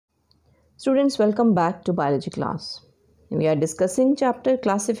Students, welcome back to biology class. We are discussing chapter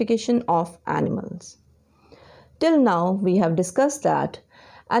classification of animals. Till now, we have discussed that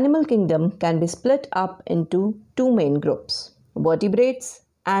animal kingdom can be split up into two main groups, vertebrates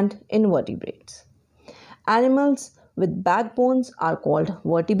and invertebrates. Animals with backbones are called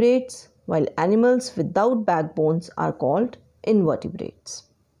vertebrates, while animals without backbones are called invertebrates.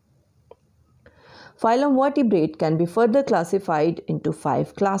 Phylum Vertebrate can be further classified into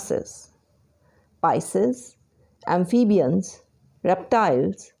 5 classes: Pisces, amphibians,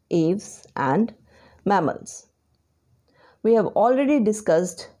 reptiles, aves, and mammals. We have already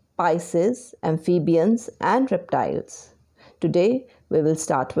discussed Pisces, amphibians, and reptiles. Today we will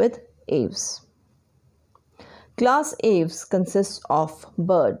start with aves. Class Aves consists of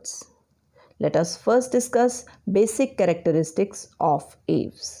birds. Let us first discuss basic characteristics of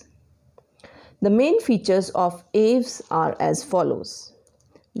aves. The main features of aves are as follows.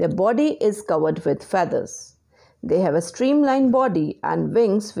 Their body is covered with feathers. They have a streamlined body and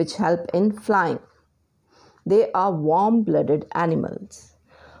wings which help in flying. They are warm-blooded animals.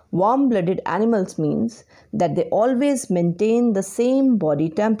 Warm-blooded animals means that they always maintain the same body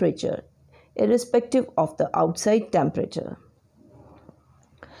temperature, irrespective of the outside temperature.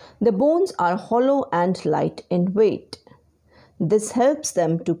 The bones are hollow and light in weight. This helps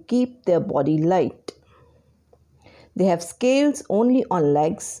them to keep their body light. They have scales only on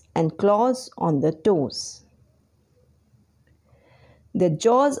legs and claws on the toes. Their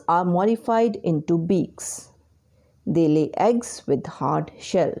jaws are modified into beaks. They lay eggs with hard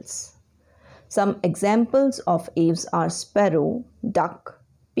shells. Some examples of aves are sparrow, duck,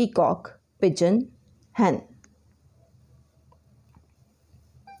 peacock, pigeon, hen.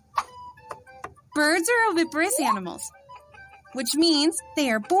 Birds are oviparous animals, which means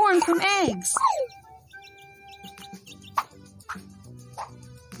they are born from eggs.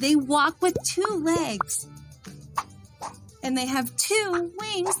 They walk with 2 legs, and they have 2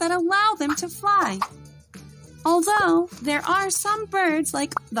 wings that allow them to fly. Although there are some birds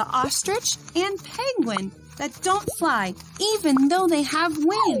like the ostrich and penguin that don't fly even though they have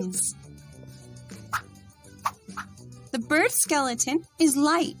wings. The bird skeleton is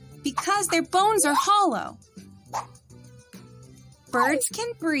light because their bones are hollow. Birds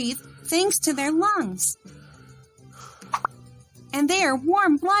can breathe thanks to their lungs, and they are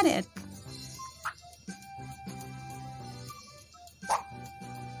warm-blooded.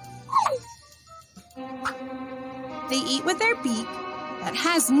 They eat with their beak that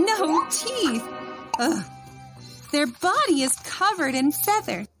has no teeth. Ugh. Their body is covered in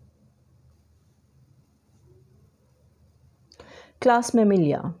feathers. Class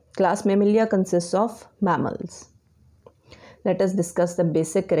Mammalia. Class Mammalia consists of mammals. Let us discuss the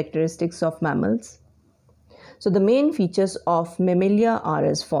basic characteristics of mammals. So the main features of Mammalia are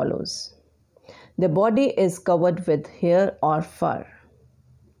as follows. Their body is covered with hair or fur.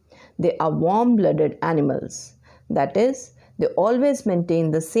 They are warm-blooded animals. That is, they always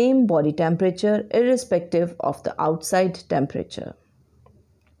maintain the same body temperature irrespective of the outside temperature.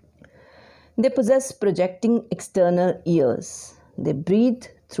 They possess projecting external ears. They breathe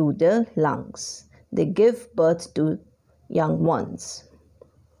through their lungs. They give birth to young ones.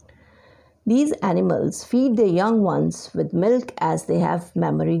 These animals feed their young ones with milk as they have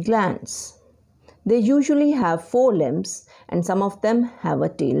mammary glands. They usually have 4 limbs and some of them have a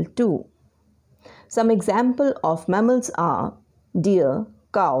tail too. Some examples of mammals are deer,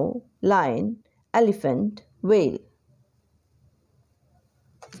 cow, lion, elephant, whale.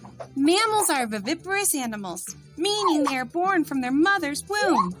 Mammals are viviparous animals, meaning they are born from their mother's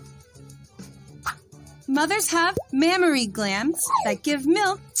womb. Mothers have mammary glands that give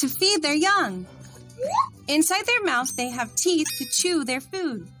milk to feed their young. Inside their mouths, they have teeth to chew their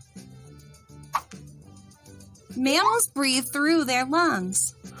food. Mammals breathe through their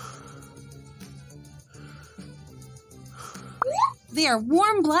lungs. They are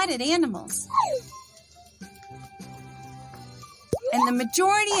warm-blooded animals, and the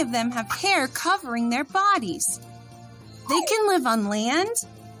majority of them have hair covering their bodies. They can live on land,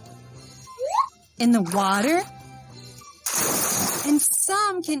 in the water, and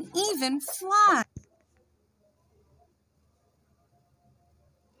some can even fly.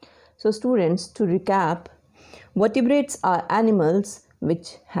 So students, to recap, vertebrates are animals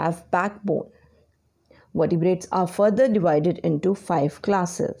which have backbone. Vertebrates are further divided into 5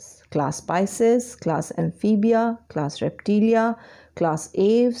 classes: class Pisces, class Amphibia, class Reptilia, class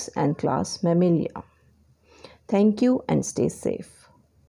Aves, and class Mammalia. Thank you and stay safe.